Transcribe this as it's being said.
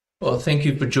Well, thank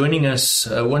you for joining us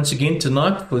once again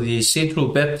tonight for the Central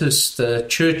Baptist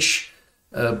Church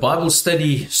Bible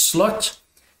study slot.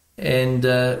 And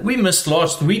we missed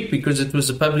last week because it was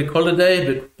a public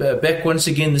holiday, but back once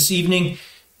again this evening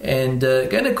and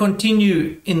going to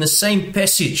continue in the same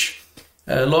passage.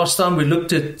 Last time we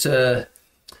looked at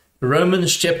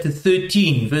Romans chapter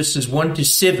 13, verses 1 to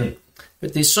 7.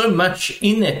 But there's so much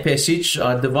in that passage.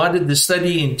 I divided the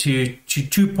study into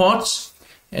two parts.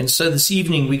 And so this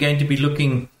evening we're going to be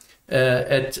looking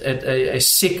at a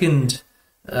second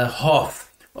half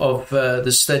of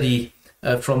the study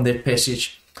from that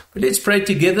passage. But let's pray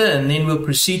together and then we'll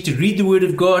proceed to read the Word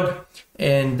of God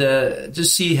and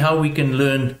just see how we can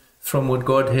learn from what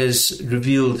God has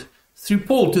revealed through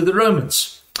Paul to the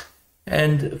Romans.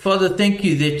 And Father, thank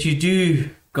you that you do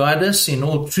guide us in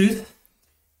all truth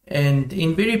and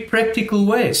in very practical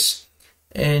ways.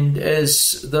 And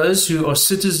as those who are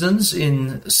citizens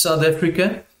in South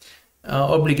Africa, our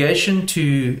obligation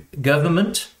to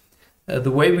government,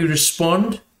 the way we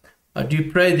respond, I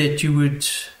do pray that you would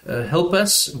help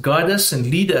us, guide us, and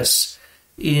lead us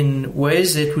in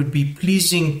ways that would be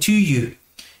pleasing to you.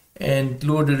 And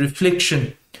Lord, a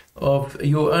reflection of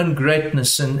your own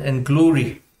greatness and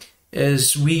glory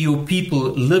as we, your people,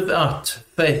 live out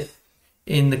faith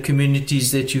in the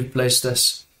communities that you've placed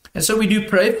us. And so we do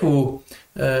pray for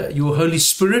your Holy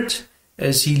Spirit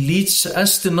as he leads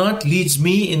us tonight, leads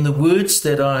me in the words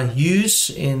that I use,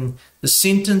 in the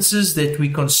sentences that we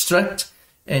construct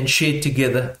and share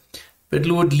together. But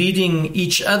Lord, leading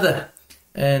each other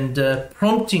and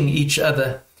prompting each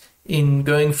other in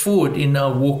going forward in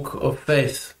our walk of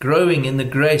faith, growing in the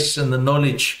grace and the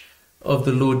knowledge of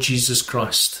the Lord Jesus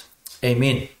Christ.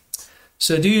 Amen.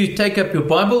 So do take up your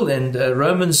Bible and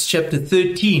Romans chapter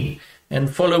 13 and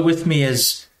follow with me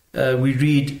as we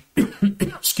read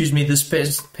this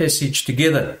passage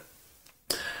together.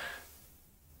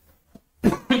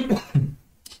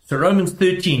 So Romans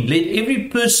 13, let every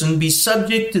person be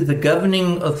subject to the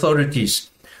governing authorities,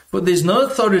 for there's no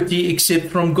authority except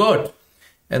from God,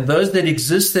 and those that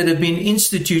exist that have been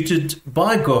instituted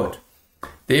by God.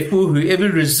 Therefore, whoever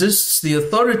resists the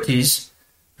authorities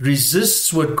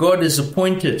resists what God has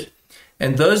appointed,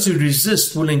 and those who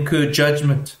resist will incur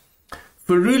judgment.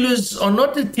 For rulers are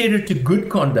not a terror to good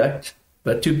conduct,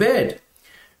 but to bad.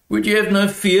 Would you have no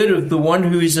fear of the one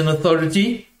who is in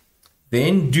authority?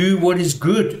 Then do what is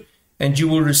good, and you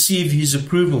will receive his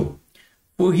approval.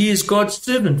 For he is God's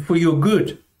servant for your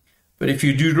good. But if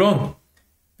you do wrong,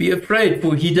 be afraid,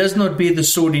 for he does not bear the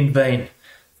sword in vain.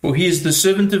 For he is the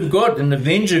servant of God, an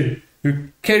avenger who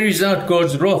carries out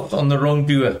God's wrath on the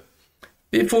wrongdoer.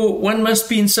 Therefore, one must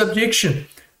be in subjection,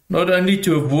 not only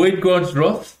to avoid God's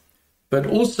wrath, but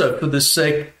also for the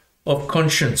sake of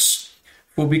conscience.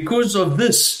 For because of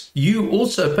this, you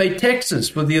also pay taxes,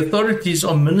 for the authorities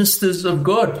are ministers of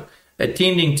God,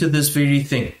 attending to this very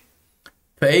thing.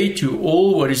 Pay to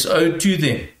all what is owed to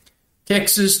them,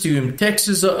 taxes to whom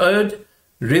taxes are owed,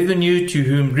 revenue to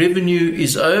whom revenue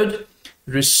is owed,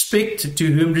 respect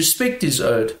to whom respect is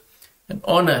owed, and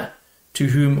honor to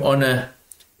whom honor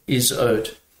is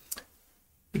owed.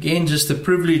 Again, just the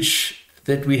privilege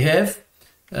that we have,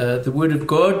 the Word of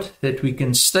God, that we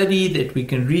can study, that we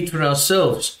can read for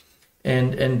ourselves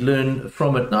and learn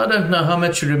from it. Now, I don't know how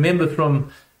much you remember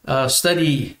from our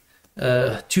study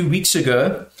 2 weeks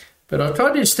ago, but I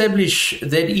tried to establish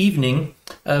that evening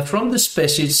from this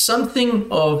passage something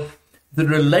of the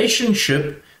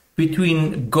relationship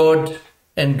between God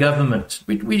and government.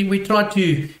 We try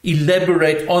to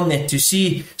elaborate on that, to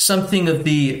see something of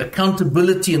the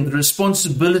accountability and the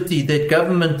responsibility that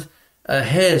government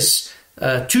has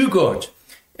to God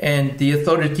and the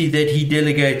authority that he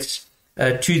delegates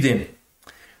to them.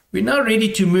 We're now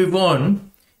ready to move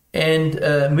on, and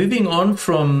moving on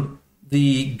from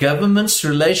the government's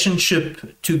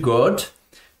relationship to God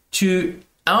to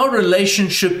our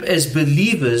relationship as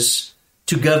believers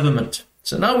to government.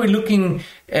 So now we're looking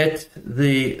at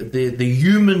the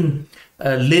human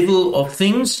level of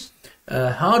things.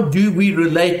 How do we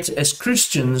relate as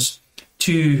Christians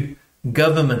to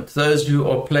government, those who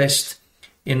are placed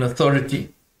in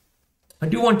authority? I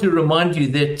do want to remind you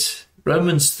that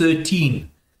Romans 13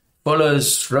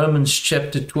 follows Romans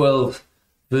chapter 12,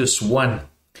 verse 1.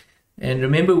 And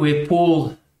remember where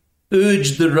Paul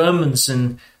urged the Romans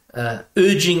and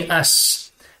urging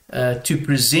us to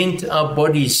present our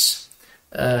bodies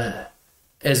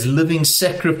as living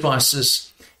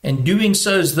sacrifices, and doing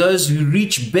so as those who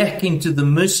reach back into the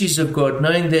mercies of God,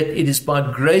 knowing that it is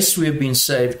by grace we have been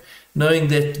saved, knowing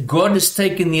that God has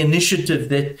taken the initiative,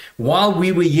 that while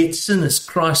we were yet sinners,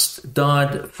 Christ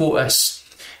died for us.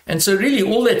 And so really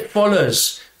all that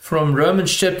follows from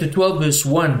Romans chapter 12, verse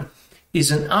 1, is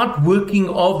an outworking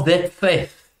of that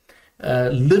faith,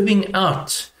 living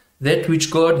out that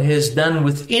which God has done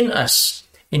within us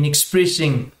in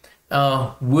expressing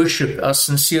our worship, our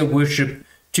sincere worship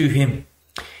to Him.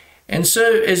 And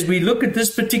so as we look at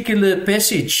this particular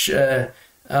passage,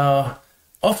 our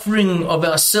offering of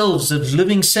ourselves as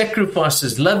living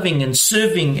sacrifices, loving and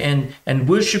serving and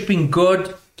worshiping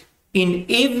God in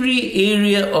every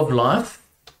area of life.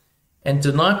 And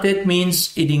tonight that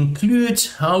means it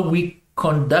includes how we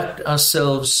conduct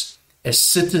ourselves as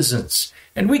citizens.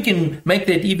 And we can make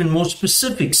that even more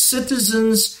specific.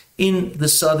 Citizens in the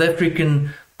South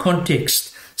African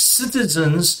context.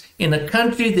 Citizens in a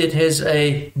country that has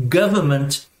a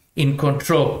government in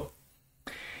control.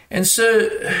 And so,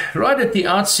 right at the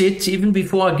outset, even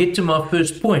before I get to my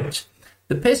first point,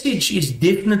 the passage is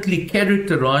definitely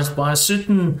characterized by a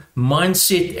certain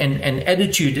mindset and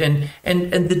attitude and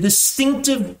the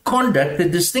distinctive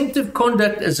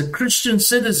conduct as a Christian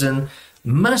citizen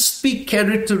must be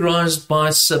characterized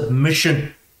by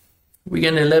submission. We're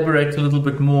going to elaborate a little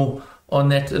bit more on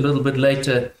that a little bit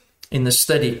later in the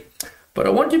study. But I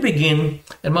want to begin,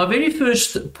 and my very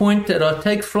first point that I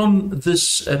take from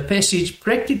this passage,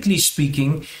 practically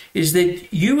speaking, is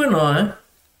that you and I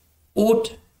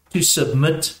ought to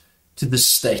submit to the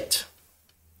state.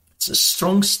 It's a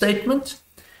strong statement,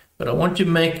 but I want to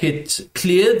make it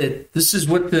clear that this is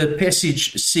what the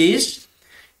passage says.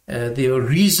 There are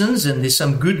reasons, and there's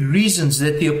some good reasons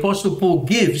that the Apostle Paul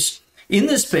gives in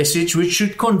this passage, which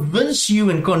should convince you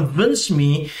and convince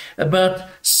me about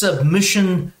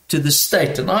submission to the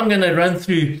state. And I'm going to run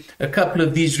through a couple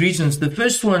of these reasons. The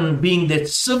first one being that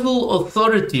civil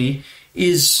authority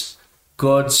is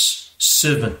God's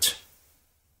servant.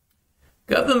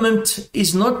 Government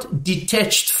is not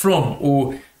detached from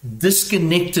or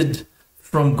disconnected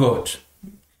from God.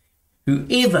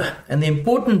 Whoever, and the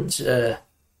important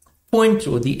point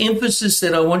or the emphasis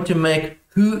that I want to make,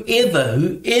 whoever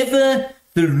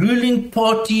the ruling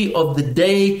party of the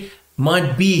day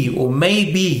might be or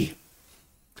may be,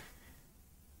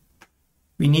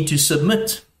 we need to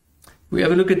submit. We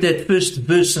have a look at that first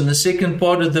verse and the second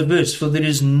part of the verse. For there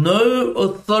is no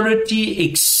authority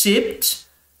except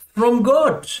from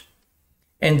God,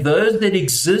 and those that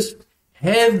exist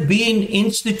have been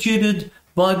instituted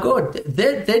by God.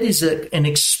 That is an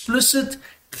explicit,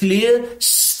 clear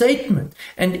statement,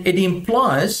 and it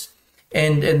implies,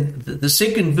 and the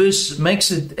second verse makes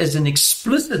it as an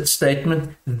explicit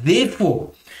statement,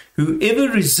 therefore, whoever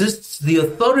resists the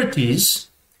authorities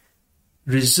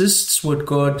resists what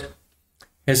God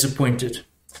has appointed.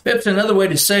 Perhaps another way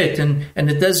to say it, and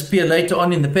it does appear later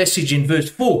on in the passage in verse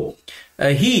 4,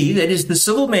 he, that is the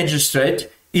civil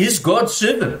magistrate, is God's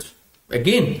servant.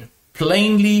 Again,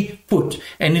 plainly put.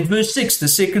 And in verse 6, the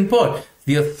second part,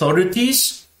 the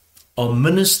authorities are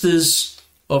ministers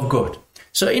of God.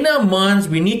 So in our minds,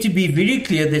 we need to be very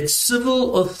clear that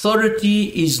civil authority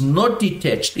is not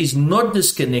detached, is not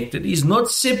disconnected, is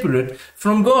not separate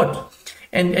from God.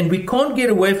 And we can't get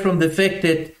away from the fact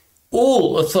that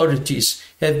all authorities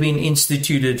have been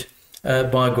instituted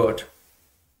by God.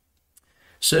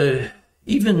 So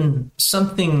even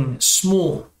something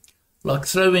small, like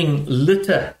throwing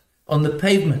litter on the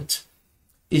pavement,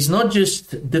 is not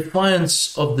just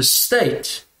defiance of the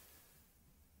state,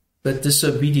 but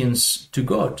disobedience to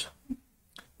God.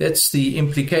 That's the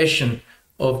implication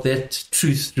of that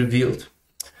truth revealed.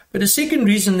 But a second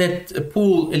reason that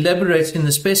Paul elaborates in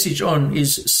this passage on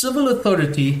is civil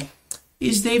authority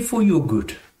is there for your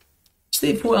good. It's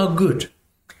there for our good.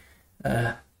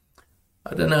 I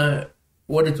don't know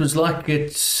what it was like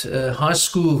at high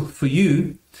school for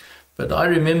you, but I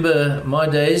remember my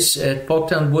days at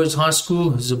Parktown Boys High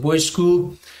School as a boys'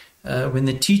 school when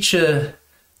the teacher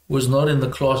was not in the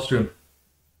classroom.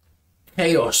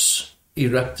 Chaos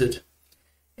erupted.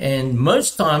 And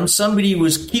most times somebody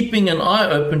was keeping an eye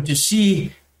open to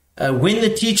see when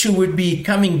the teacher would be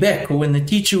coming back or when the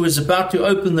teacher was about to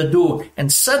open the door,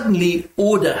 and suddenly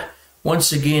order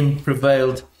once again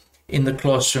prevailed in the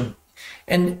classroom.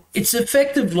 And it's a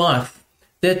fact of life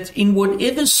that in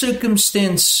whatever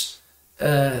circumstance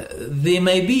there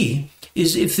may be,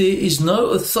 is if there is no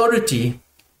authority,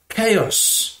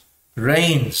 chaos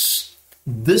reigns,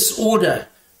 disorder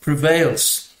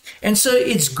prevails. And so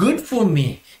it's good for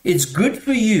me, it's good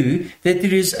for you that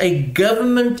there is a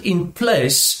government in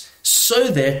place so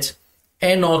that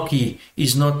anarchy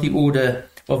is not the order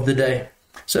of the day.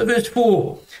 So verse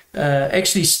 4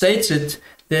 actually states it,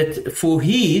 that for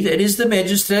he, that is the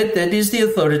magistrate, that is the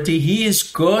authority, he is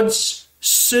God's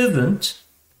servant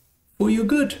for your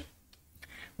good.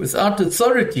 Without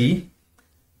authority,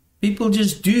 people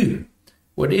just do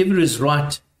whatever is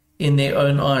right in their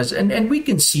own eyes. And we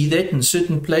can see that in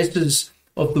certain places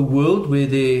of the world where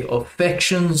there are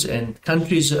factions and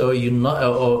countries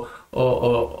are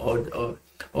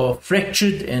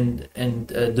fractured and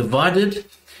divided,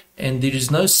 and there is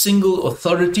no single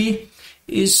authority,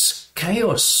 is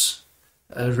chaos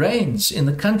reigns in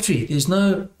the country. There's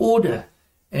no order,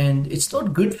 and it's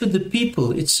not good for the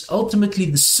people. It's ultimately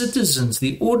the citizens,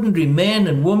 the ordinary man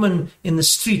and woman in the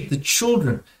street, the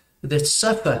children that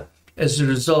suffer as a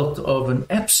result of an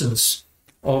absence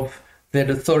of that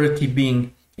authority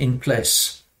being in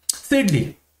place.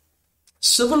 Thirdly,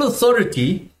 civil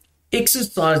authority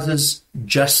exercises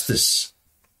justice.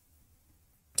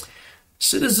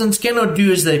 Citizens cannot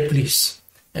do as they please.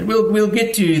 And we'll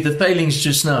get to the failings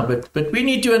just now, but we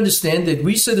need to understand that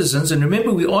we citizens, and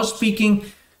remember we are speaking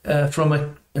from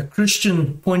a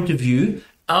Christian point of view,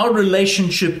 our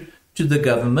relationship to the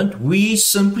government, we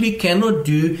simply cannot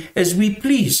do as we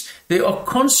please. There are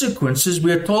consequences,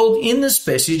 we are told in this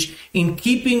passage, in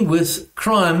keeping with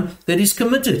crime that is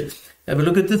committed. Have a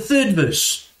look at the 3rd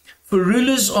verse. For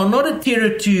rulers are not a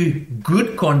terror to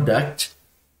good conduct,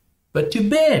 but to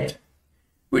bad.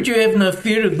 Would you have no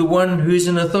fear of the one who is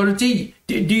in authority?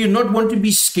 Do you not want to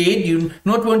be scared? Do you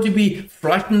not want to be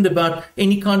frightened about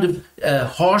any kind of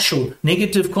harsh or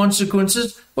negative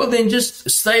consequences? Well, then just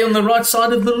stay on the right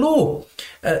side of the law.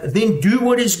 Then do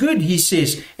what is good, he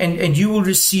says, and you will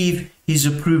receive his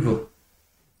approval.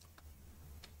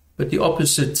 But the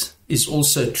opposite is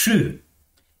also true.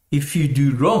 If you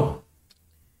do wrong,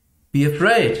 be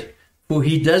afraid, for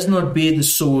he does not bear the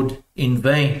sword in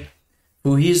vain.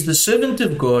 For he is the servant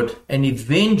of God, an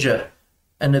avenger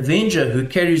who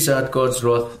carries out God's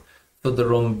wrath for the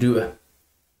wrongdoer.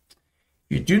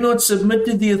 If you do not submit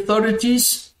to the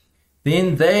authorities,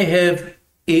 then they have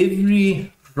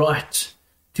every right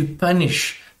to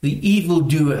punish the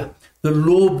evildoer, the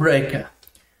lawbreaker,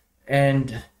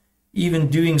 and even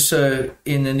doing so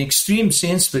in an extreme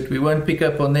sense, but we won't pick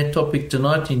up on that topic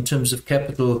tonight in terms of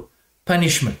capital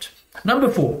punishment. Number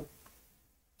 4.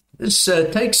 This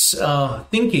takes our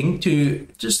thinking to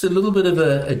just a little bit of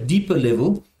a deeper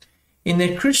level, in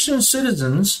that Christian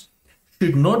citizens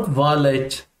should not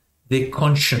violate their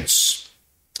conscience.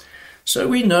 So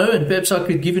we know, and perhaps I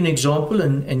could give an example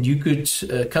and you could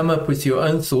come up with your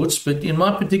own thoughts, but in my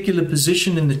particular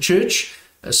position in the church,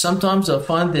 sometimes I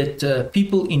find that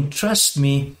people entrust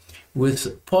me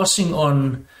with passing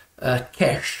on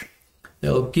cash.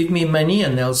 They'll give me money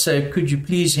and they'll say, could you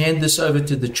please hand this over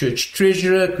to the church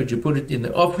treasurer? Could you put it in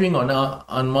the offering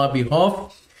on my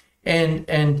behalf?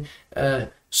 And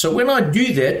so when I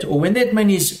do that, or when that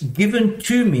money is given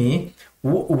to me,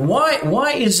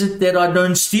 why is it that I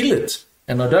don't steal it?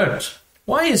 And I don't.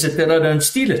 Why is it that I don't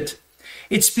steal it?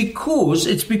 It's because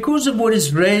of what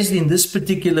is raised in this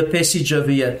particular passage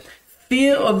over here.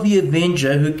 Fear of the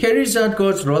avenger who carries out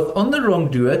God's wrath on the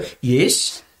wrongdoer,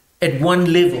 yes, at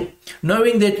one level,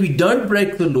 knowing that we don't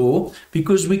break the law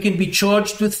because we can be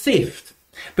charged with theft.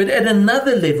 But at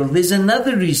another level, there's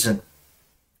another reason.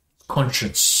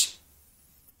 Conscience.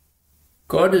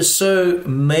 God has so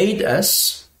made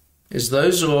us, as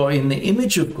those who are in the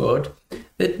image of God,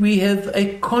 that we have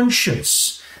a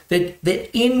conscience, that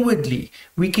inwardly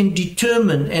we can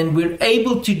determine, and we're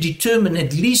able to determine,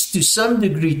 at least to some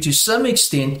degree, to some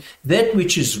extent, that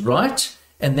which is right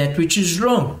and that which is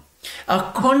wrong.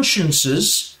 Our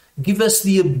consciences give us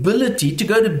the ability to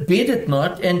go to bed at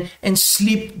night and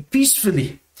sleep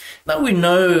peacefully. Now we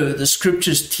know the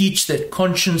scriptures teach that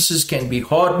consciences can be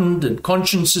hardened and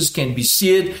consciences can be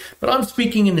seared, but I'm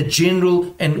speaking in a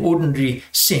general and ordinary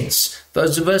sense.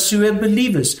 Those of us who are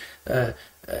believers,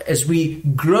 as we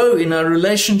grow in our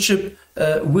relationship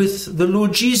with the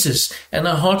Lord Jesus, and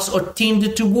our hearts are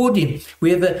tender toward him,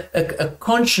 we have a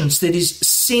conscience that is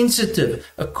sensitive,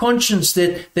 a conscience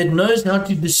that knows how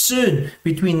to discern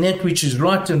between that which is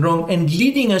right and wrong, and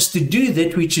leading us to do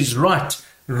that which is right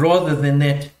rather than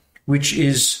that which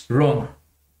is wrong.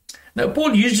 Now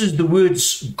Paul uses the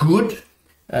words good,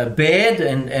 bad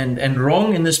and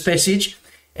wrong in this passage,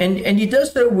 and he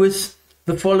does so with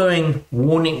the following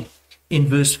warning in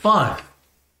verse 5.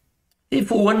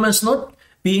 Therefore, one must not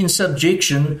be in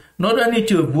subjection, not only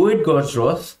to avoid God's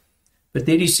wrath, but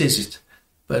there he says it,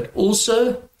 but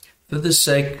also for the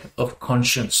sake of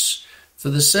conscience, for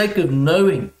the sake of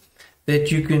knowing that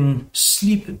you can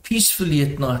sleep peacefully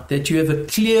at night, that you have a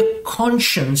clear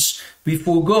conscience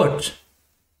before God.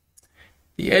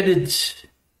 The added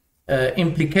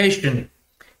implication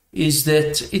is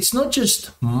that it's not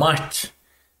just might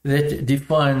that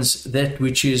defines that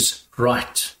which is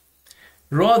right.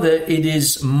 Rather, it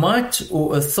is might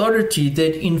or authority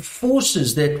that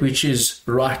enforces that which is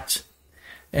right.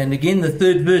 And again, the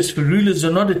third verse, for rulers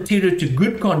are not a terror to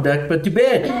good conduct, but to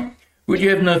bad. Would you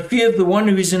have no fear of the one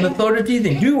who is in authority?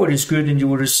 Then do what is good and you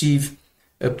will receive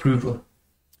approval.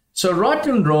 So right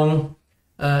and wrong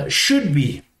should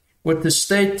be what the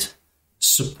state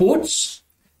supports.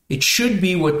 It should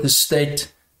be what the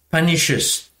state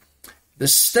punishes. The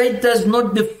state does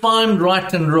not define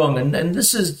right and wrong. And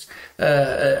this is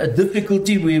a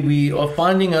difficulty where we are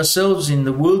finding ourselves in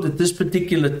the world at this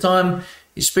particular time,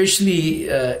 especially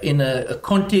in a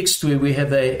context where we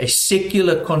have a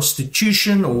secular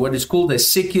constitution, or what is called a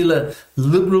secular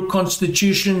liberal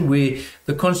constitution, where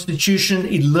the constitution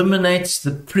eliminates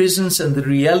the presence and the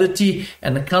reality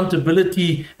and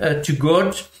accountability to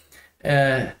God.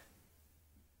 But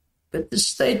the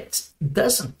state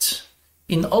doesn't,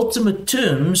 in ultimate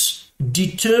terms,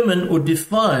 determine or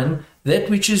define that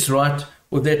which is right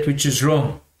or that which is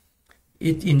wrong.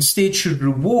 It instead should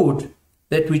reward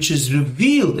that which is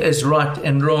revealed as right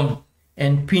and wrong,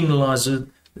 and penalize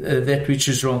that which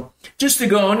is wrong. Just to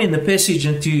go on in the passage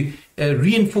and to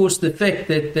reinforce the fact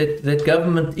that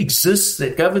government exists,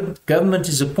 that government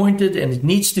is appointed, and it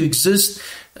needs to exist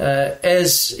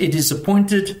as it is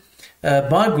appointed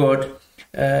by God,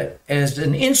 as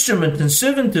an instrument and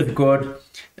servant of God.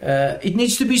 It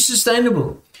needs to be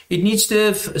sustainable. It needs to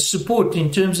have support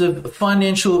in terms of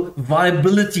financial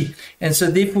viability. And so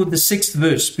therefore the sixth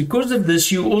verse, because of this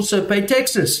you also pay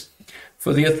taxes,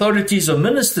 for the authorities are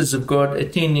ministers of God,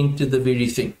 attending to the very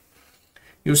thing.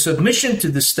 Your submission to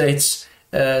the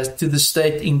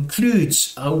state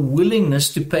includes our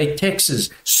willingness to pay taxes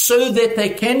so that they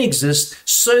can exist,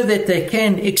 so that they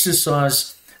can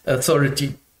exercise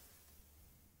authority.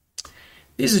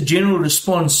 There's a general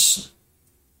response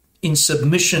in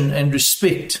submission and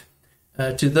respect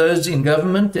to those in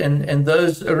government and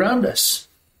those around us.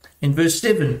 In verse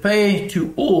 7, pay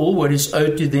to all what is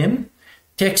owed to them.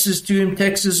 Taxes to whom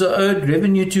taxes are owed,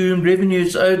 revenue to whom revenue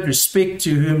is owed, respect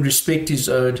to whom respect is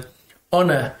owed,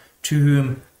 honor to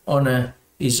whom honor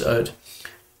is owed.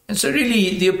 And so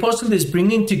really the apostle is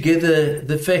bringing together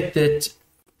the fact that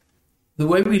the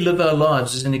way we live our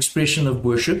lives is an expression of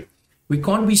worship. We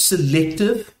can't be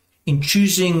selective in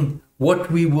choosing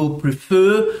what we will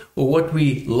prefer or what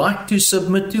we like to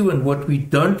submit to and what we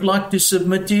don't like to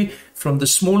submit to. From the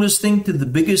smallest thing to the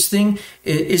biggest thing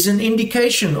is an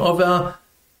indication of our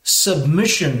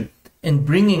submission and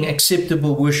bringing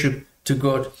acceptable worship to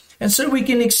God. And so we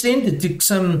can extend it to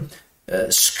some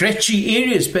scratchy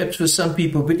areas perhaps for some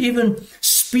people, but even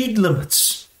speed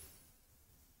limits.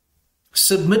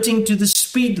 Submitting to the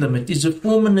speed limit is a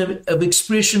form of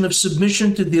expression of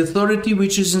submission to the authority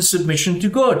which is in submission to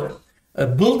God.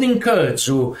 Building codes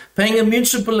or paying a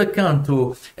municipal account,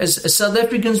 or as South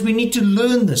Africans we need to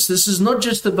learn this. This is not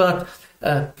just about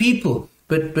people,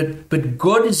 but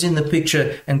God is in the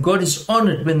picture, and God is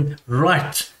honored when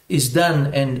right is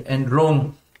done and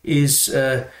wrong is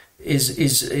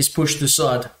pushed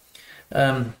aside.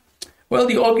 Well,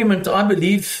 the argument, I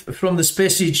believe, from this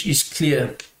passage is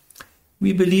clear.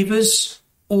 We believers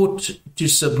ought to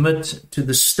submit to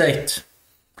the state.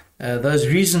 Those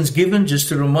reasons given, just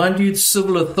to remind you, the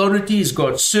civil authority is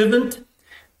God's servant.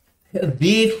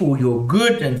 There for your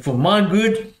good and for my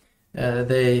good.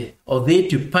 They are there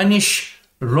to punish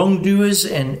wrongdoers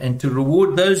and to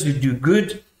reward those who do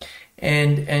good.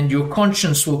 And your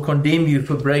conscience will condemn you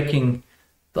for breaking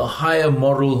the higher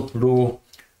moral law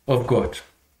of God.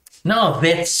 Now,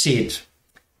 that said,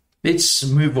 let's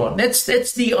move on. That's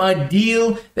the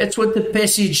ideal. That's what the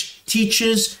passage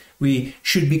teaches. We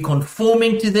should be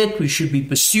conforming to that. We should be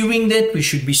pursuing that. We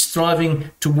should be striving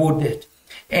toward that.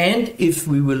 And if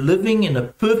we were living in a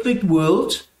perfect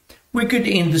world, we could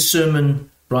end the sermon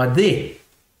right there.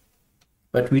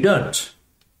 But we don't.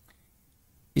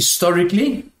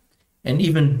 Historically, and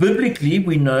even biblically,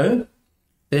 we know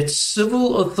that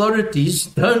civil authorities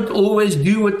don't always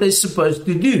do what they're supposed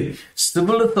to do.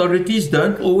 Civil authorities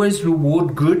don't always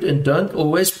reward good and don't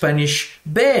always punish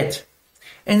bad.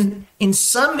 And in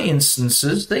some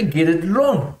instances, they get it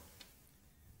wrong.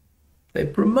 They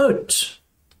promote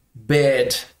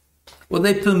bad, or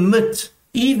they permit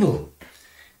evil,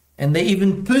 and they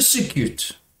even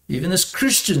persecute. Even as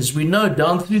Christians, we know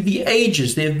down through the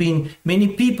ages, there have been many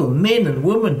people, men and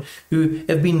women, who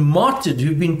have been martyred,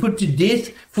 who've been put to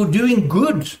death for doing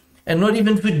good and not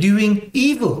even for doing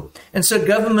evil. And so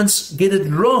governments get it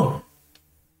wrong.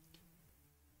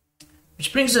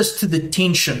 Which brings us to the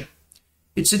tension.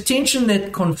 It's a tension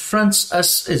that confronts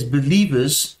us as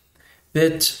believers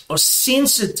that are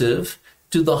sensitive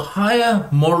to the higher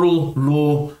moral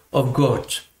law of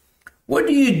God. What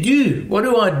do you do? What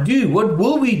do I do? What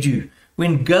will we do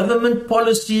when government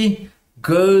policy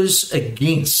goes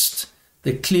against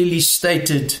the clearly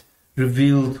stated,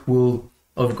 revealed will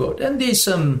of God. And there's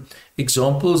some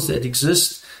examples that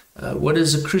exist. What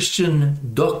does a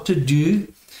Christian doctor do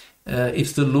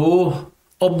if the law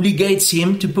obligates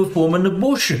him to perform an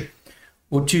abortion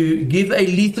or to give a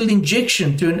lethal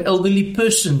injection to an elderly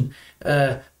person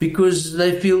because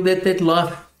they feel that that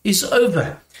life is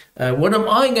over? What am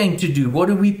I going to do? What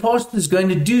are we pastors going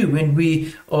to do when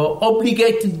we are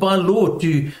obligated by law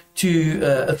to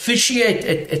officiate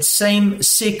at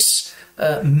same-sex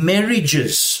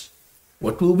marriages?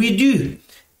 What will we do?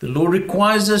 The law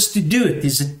requires us to do it.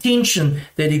 There's a tension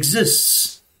that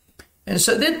exists. And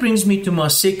so that brings me to my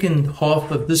second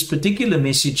half of this particular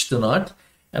message tonight.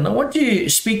 And I want to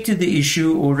speak to the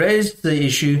issue or raise the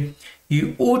issue.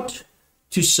 You ought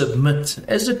to submit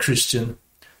as a Christian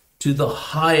to the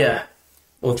higher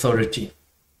authority.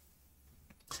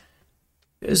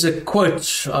 There's a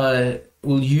quote I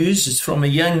will use. It's from a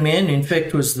young man. In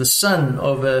fact, was the son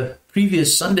of a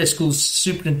previous Sunday school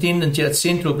superintendent here at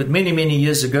Central, but many, many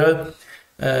years ago.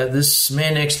 This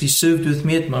man actually served with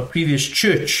me at my previous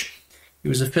church. He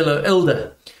was a fellow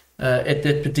elder at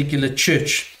that particular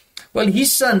church. Well,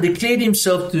 his son declared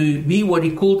himself to be what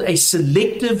he called a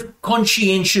selective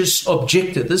conscientious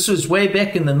objector. This was way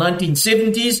back in the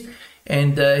 1970s,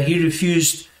 and he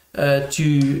refused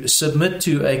to submit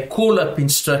to a call-up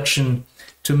instruction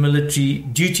to military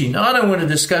duty. Now, I don't want to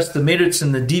discuss the merits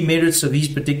and the demerits of his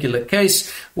particular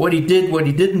case, what he did, what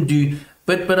he didn't do,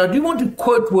 but I do want to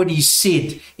quote what he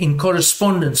said in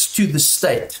correspondence to the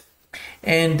state.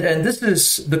 And this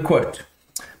is the quote.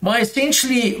 My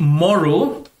essentially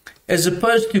moral, as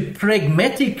opposed to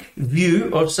pragmatic view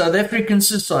of South African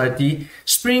society,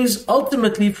 springs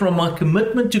ultimately from my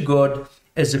commitment to God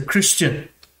as a Christian.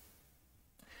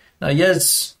 Now,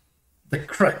 here's the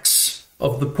crux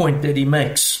of the point that he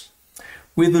makes.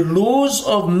 Where the laws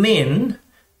of men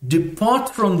depart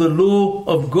from the law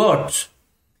of God,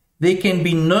 there can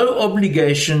be no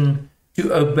obligation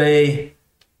to obey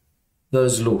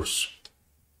those laws.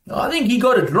 Now, I think he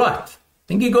got it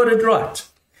right.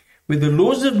 Where the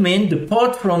laws of men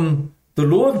depart from the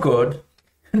law of God,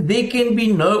 there can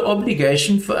be no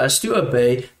obligation for us to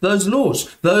obey those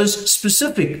laws, those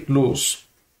specific laws.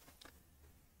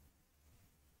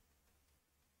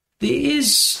 There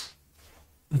is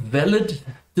valid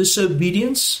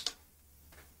disobedience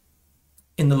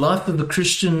in the life of a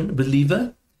Christian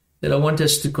believer that I want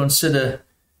us to consider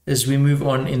as we move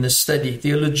on in the study.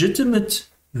 There are legitimate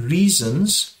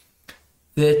reasons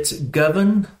that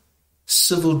govern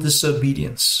civil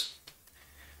disobedience.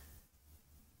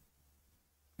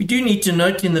 We do need to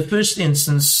note in the first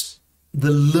instance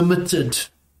the limited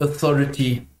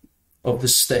authority of the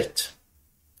state.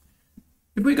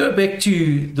 If we go back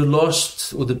to the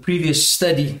last or the previous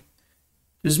study, it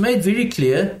was made very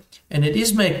clear, and it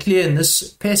is made clear in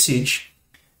this passage,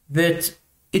 that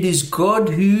it is God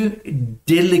who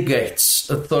delegates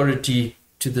authority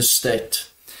to the state.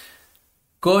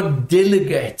 God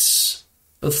delegates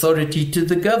authority to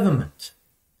the government.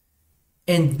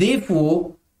 And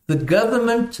therefore, the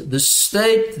government, the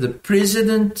state, the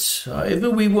president, however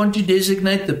we want to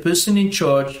designate the person in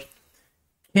charge,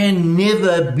 can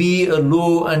never be a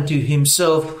law unto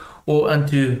himself or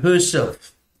unto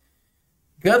herself.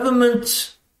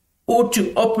 Government ought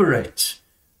to operate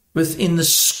within the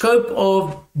scope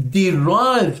of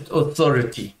derived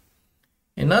authority.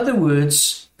 In other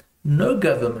words, no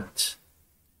government,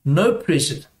 no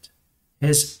president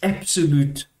has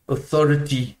absolute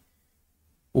authority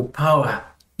or power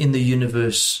in the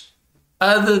universe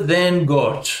other than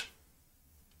God.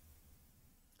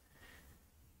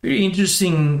 Very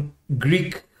interesting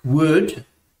Greek word,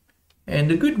 and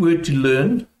a good word to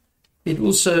learn. It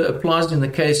also applies in the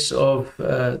case of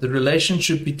the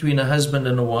relationship between a husband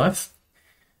and a wife.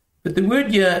 But the word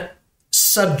here,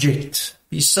 subject,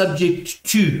 be subject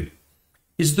to,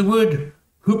 is the word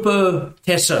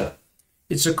hupotasso.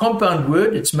 It's a compound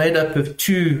word. It's made up of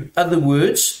two other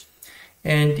words,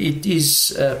 and it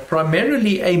is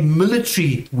primarily a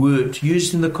military word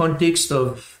used in the context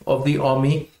of the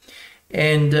army.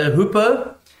 And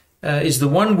hupo is the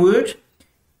one word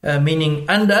meaning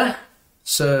under.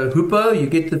 So hupo, you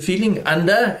get the feeling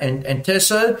under, and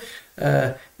tasso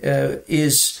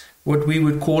is what we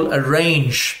would call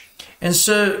arrange. And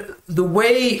so the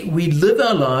way we live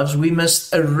our lives, we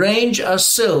must arrange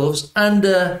ourselves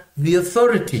under the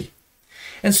authority.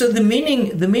 And so the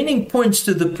meaning points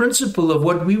to the principle of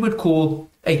what we would call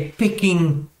a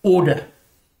pecking order,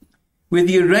 where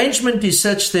the arrangement is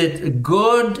such that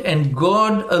God and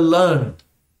God alone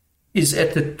is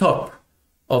at the top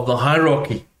of the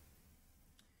hierarchy.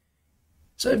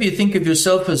 So if you think of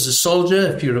yourself as a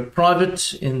soldier, if you're a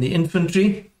private in the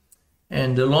infantry,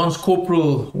 and a lance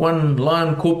corporal, one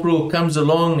line corporal comes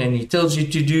along and he tells you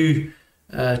to do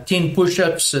 10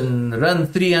 push-ups and run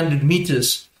 300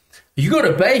 meters, you got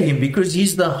to obey him because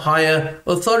he's the higher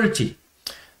authority.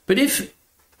 But if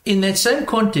in that same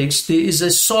context there is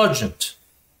a sergeant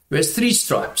who has 3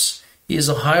 stripes, he is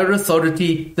a higher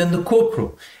authority than the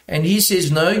corporal, and he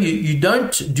says, no, you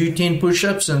don't do 10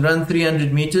 push-ups and run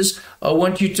 300 meters. I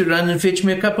want you to run and fetch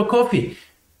me a cup of coffee.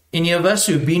 Any of us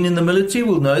who've been in the military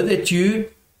will know that you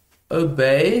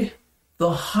obey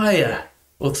the higher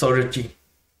authority.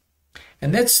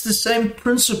 And that's the same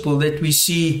principle that we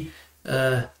see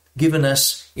given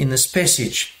us in this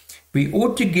passage. We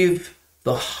ought to give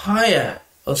the higher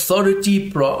authority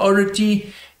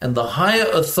priority, and the higher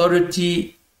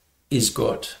authority is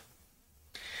God.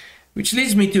 Which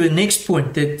leads me to a next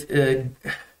point, that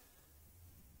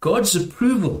God's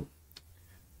approval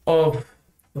of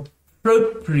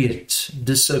appropriate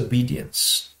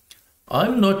disobedience.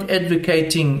 I'm not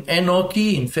advocating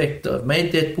anarchy. In fact, I've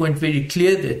made that point very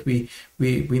clear, that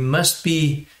we must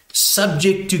be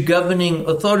subject to governing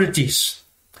authorities.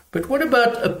 But what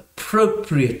about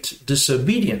appropriate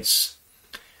disobedience?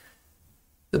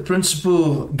 The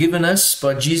principle given us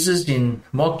by Jesus in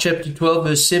Mark chapter 12,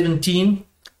 verse 17,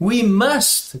 we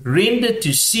must render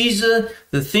to Caesar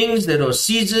the things that are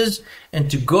Caesar's, and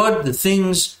to God the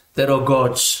things that are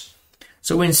God's.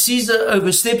 So when Caesar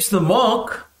oversteps the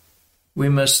mark, we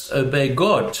must obey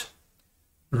God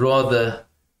rather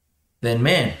than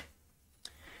man.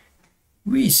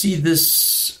 We see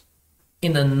this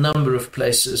in a number of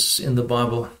places in the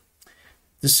Bible.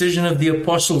 Decision of the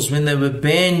apostles when they were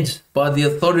banned by the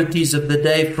authorities of the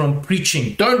day from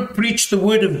preaching. Don't preach the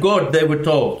word of God, they were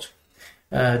told.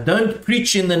 Don't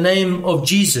preach in the name of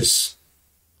Jesus.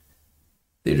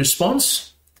 The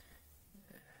response?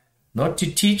 Not to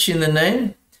teach in the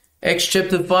name. Acts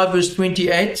chapter 5 verse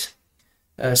 28,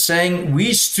 saying,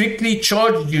 we strictly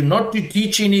charge you not to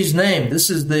teach in his name. This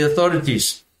is the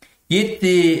authorities. Yet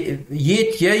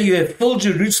here you have filled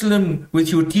Jerusalem with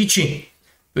your teaching.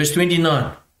 Verse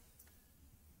 29.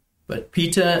 But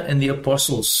Peter and the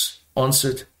apostles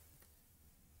answered,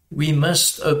 we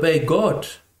must obey God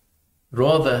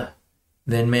rather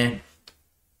than man.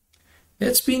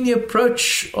 That's been the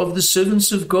approach of the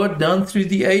servants of God down through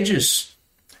the ages.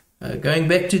 Going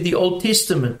back to the Old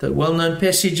Testament, the well-known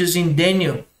passages in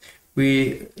Daniel,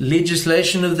 where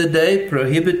legislation of the day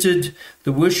prohibited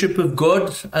the worship of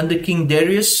God under King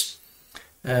Darius,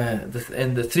 and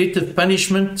the threat of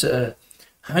punishment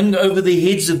hung over the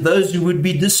heads of those who would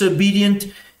be disobedient.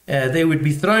 They would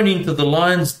be thrown into the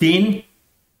lion's den.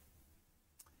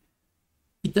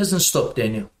 It doesn't stop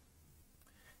Daniel.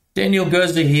 Daniel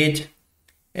goes ahead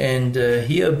and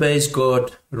he obeys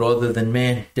God rather than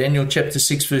man. Daniel chapter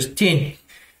 6 verse 10.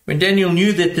 When Daniel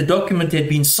knew that the document had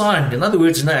been signed, in other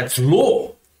words, now it's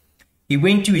law, he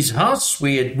went to his house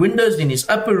where he had windows in his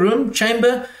upper room,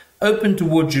 chamber, open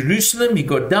toward Jerusalem. He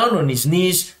got down on his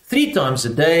knees 3 times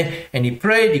a day and he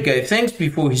prayed. He gave thanks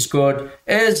before his God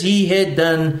as he had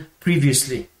done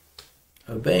previously.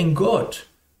 Obeying God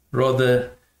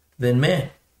rather than man.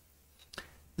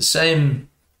 The same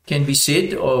can be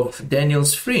said of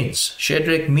Daniel's friends,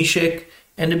 Shadrach, Meshach,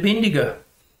 and Abednego.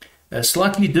 A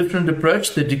slightly different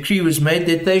approach. The decree was made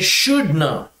that they should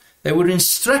know. They were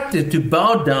instructed to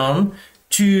bow down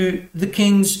to the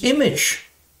king's image.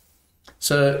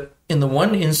 So in the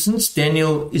one instance,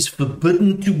 Daniel is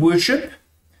forbidden to worship.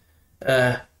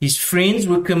 His friends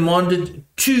were commanded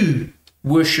to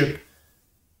worship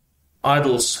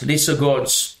idols, lesser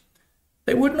gods.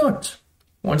 They would not.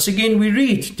 Once again, we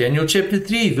read Daniel chapter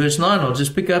 3, verse 9. I'll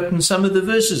just pick up in some of the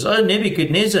verses. O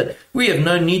Nebuchadnezzar, we have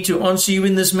no need to answer you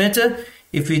in this matter.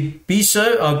 If it be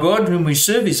so, our God whom we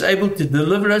serve is able to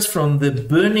deliver us from the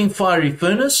burning fiery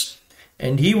furnace,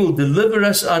 and he will deliver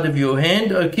us out of your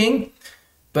hand, O king.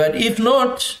 But if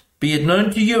not, be it known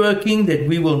to you, O king, that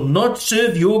we will not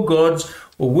serve your gods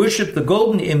or worship the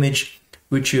golden image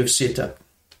which you have set up.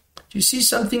 Do you see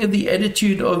something of the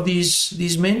attitude of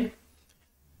these men?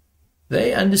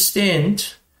 They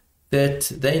understand that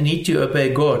they need to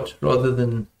obey God rather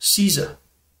than Caesar.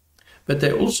 But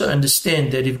they also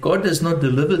understand that if God does not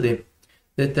deliver them,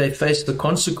 that they face the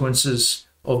consequences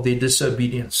of their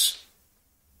disobedience.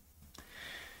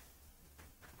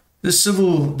 The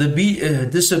civil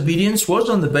disobedience was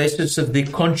on the basis of their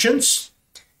conscience,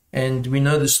 and we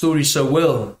know the story so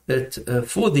well that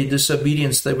for their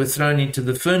disobedience they were thrown into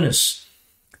the furnace.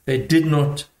 They did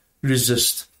not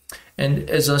resist. And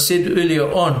as I said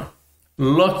earlier on,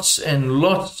 lots and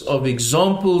lots of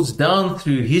examples down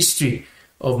through history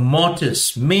of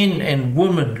martyrs, men and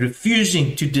women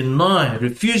refusing to deny,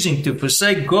 refusing to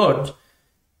forsake God,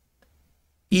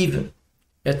 even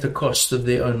at the cost of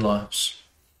their own lives.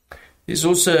 There's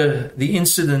also the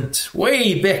incident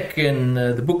way back in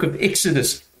the book of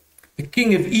Exodus. The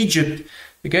king of Egypt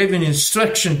gave an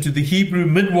instruction to the Hebrew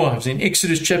midwives in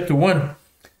Exodus chapter 1,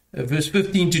 verse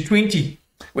 15 to 20.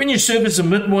 When you serve as a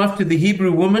midwife to the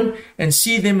Hebrew woman and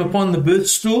see them upon the birth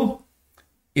stool,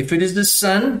 if it is the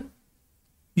son,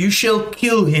 you shall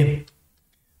kill him.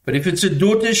 But if it's a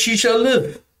daughter, she shall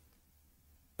live.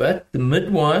 But the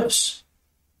midwives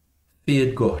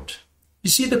feared God. You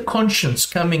see the conscience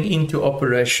coming into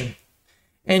operation.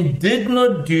 And did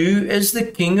not do as the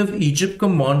king of Egypt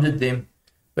commanded them,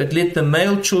 but let the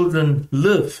male children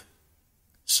live.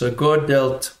 So God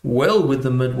dealt well with the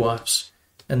midwives,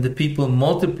 and the people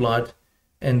multiplied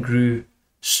and grew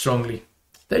strongly.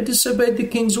 They disobeyed the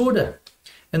king's order,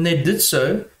 and they did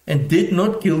so and did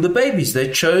not kill the babies.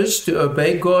 They chose to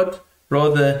obey God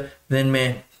rather than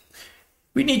man.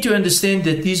 We need to understand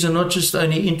that these are not just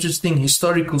only interesting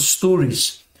historical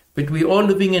stories, but we are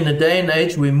living in a day and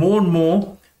age where more and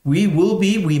more we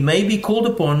may be called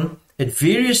upon at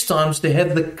various times to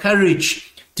have the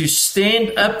courage to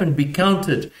stand up and be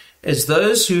counted as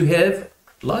those who have,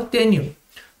 like Daniel,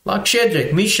 like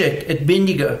Shadrach, Meshach, and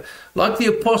Abednego, like the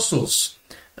apostles,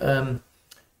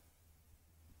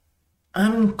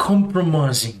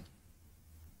 uncompromising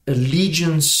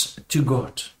allegiance to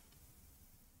God.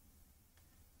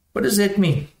 What does that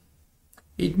mean?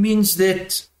 It means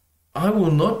that I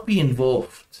will not be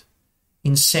involved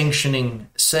in sanctioning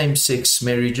same-sex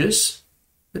marriages,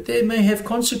 but they may have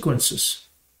consequences.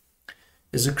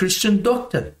 As a Christian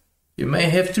doctor, you may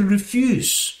have to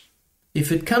refuse.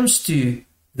 If it comes to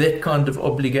that kind of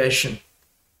obligation,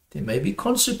 there may be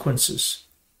consequences.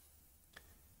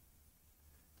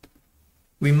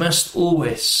 We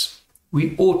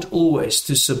ought always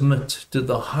to submit to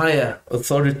the higher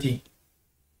authority.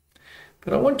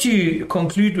 But I want to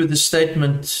conclude with a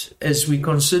statement as we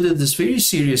consider this very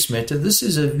serious matter. This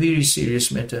is a very serious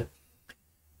matter.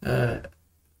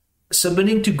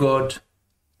 Submitting to God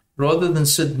rather than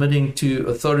submitting to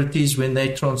authorities when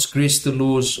they transgress the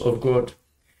laws of God.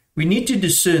 We need to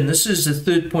discern, this is the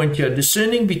third point here,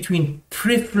 discerning between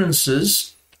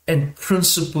preferences and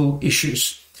principal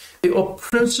issues. There are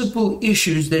principal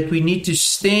issues that we need to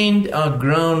stand our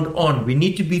ground on. We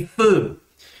need to be firm.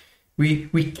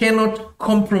 We cannot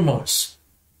compromise.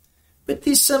 But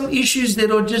there's some issues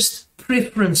that are just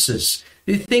preferences.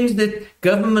 There are things that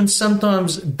government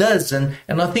sometimes does. And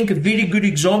I think a very good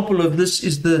example of this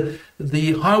is the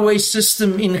highway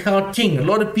system in Gauteng. A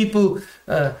lot of people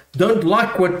don't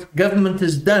like what government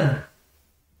has done.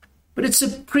 But it's a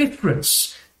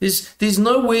preference. There's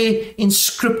nowhere in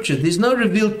Scripture, there's no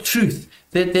revealed truth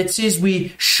that says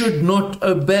we should not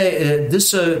obey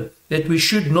that we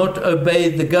should not obey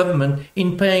the government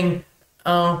in paying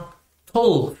our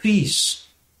toll fees.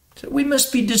 So we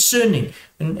must be discerning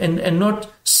and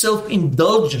not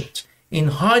self-indulgent in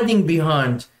hiding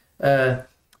behind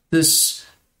this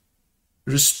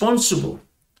responsible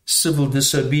civil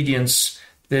disobedience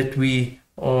that we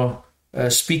are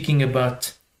speaking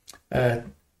about.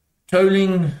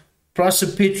 Tolling, price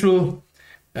of petrol,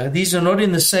 these are not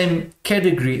in the same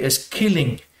category as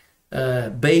killing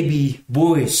baby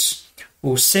boys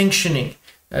or sanctioning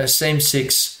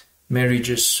same-sex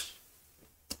marriages.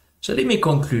 So let me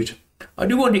conclude. I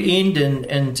do want to end,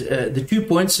 and the 2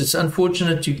 points, it's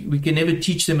unfortunate we can never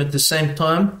teach them at the same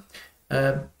time,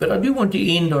 but I do want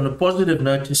to end on a positive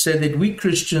note to say that we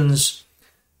Christians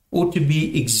ought to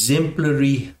be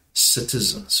exemplary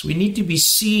citizens. We need to be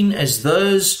seen as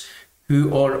those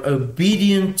who are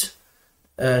obedient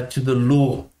to the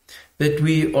law, that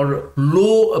we are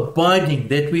law-abiding,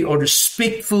 that we are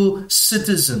respectful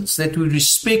citizens, that we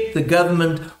respect the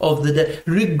government of the day,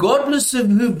 regardless of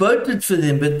who voted for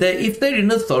them. But if they're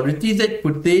in authority, they're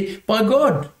put there by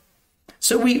God.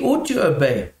 So we ought to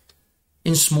obey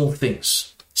in small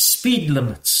things. Speed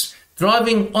limits,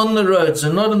 driving on the roads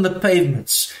and not on the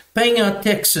pavements, paying our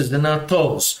taxes and our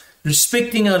tolls,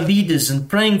 respecting our leaders and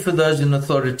praying for those in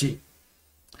authority.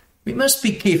 We must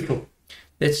be careful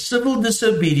that civil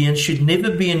disobedience should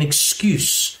never be an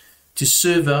excuse to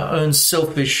serve our own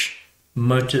selfish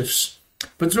motives,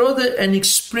 but rather an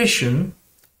expression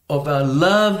of our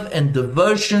love and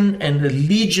devotion and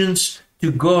allegiance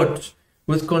to God,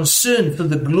 with concern for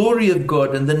the glory of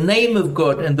God and the name of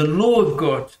God and the law of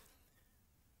God,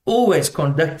 always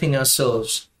conducting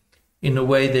ourselves in a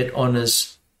way that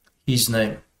honors His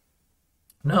name.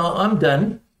 Now, I'm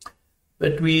done.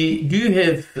 But we do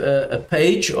have a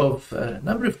page of a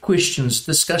number of questions,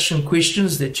 discussion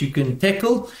questions that you can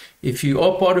tackle if you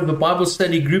are part of a Bible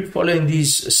study group following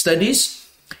these studies.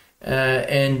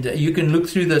 And you can look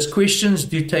through those questions.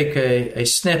 Do take a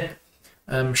snap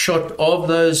shot of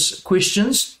those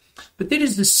questions. But that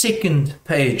is the second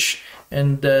page.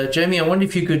 And Jamie, I wonder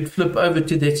if you could flip over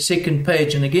to that second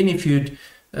page. And again, if you'd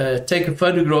take a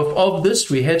photograph of this,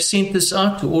 we have sent this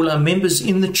out to all our members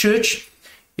in the church.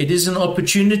 It is an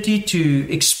opportunity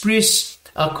to express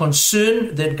our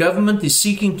concern that government is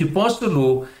seeking to pass a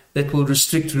law that will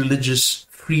restrict religious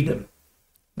freedom.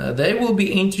 Now, they will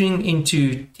be entering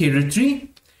into territory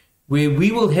where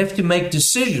we will have to make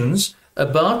decisions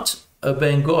about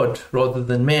obeying God rather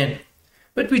than man.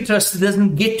 But we trust it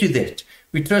doesn't get to that.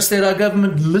 We trust that our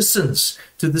government listens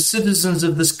to the citizens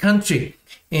of this country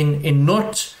in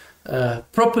not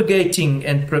propagating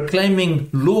and proclaiming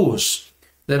laws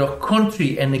that are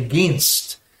contrary and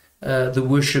against the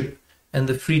worship and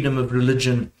the freedom of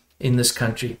religion in this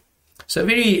country. So a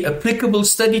very applicable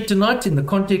study tonight in the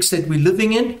context that we're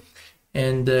living in.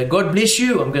 And God bless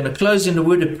you. I'm going to close in a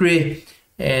word of prayer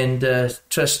and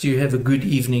trust you have a good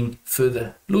evening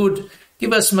further. Lord,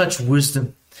 give us much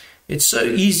wisdom. It's so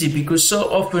easy because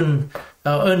so often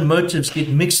our own motives get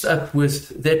mixed up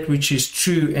with that which is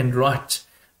true and right.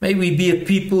 May we be a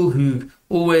people who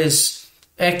always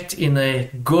act in a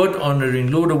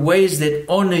God-honoring, Lord, ways that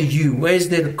honor you, ways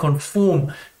that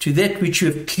conform to that which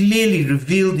you have clearly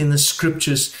revealed in the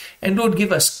scriptures. And Lord,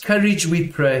 give us courage, we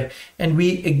pray. And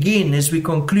we, again, as we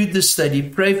conclude this study,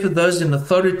 pray for those in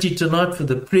authority tonight, for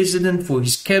the president, for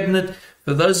his cabinet,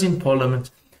 for those in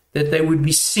parliament, that they would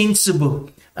be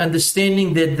sensible,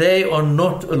 understanding that they are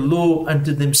not a law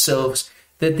unto themselves,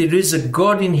 that there is a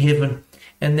God in heaven,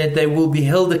 and that they will be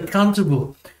held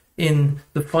accountable in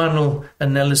the final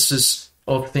analysis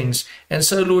of things. And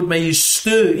so, Lord, may you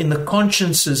stir in the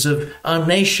consciences of our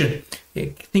nation,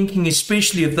 thinking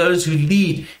especially of those who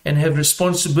lead and have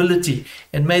responsibility,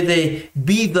 and may they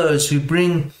be those who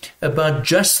bring about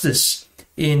justice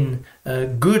in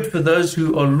good for those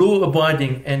who are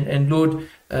law-abiding, and Lord,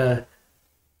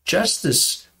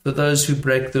 justice for those who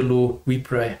break the law, we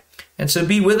pray. And so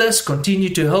be with us, continue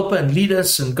to help and lead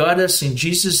us and guide us in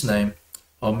Jesus' name.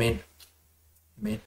 Amen.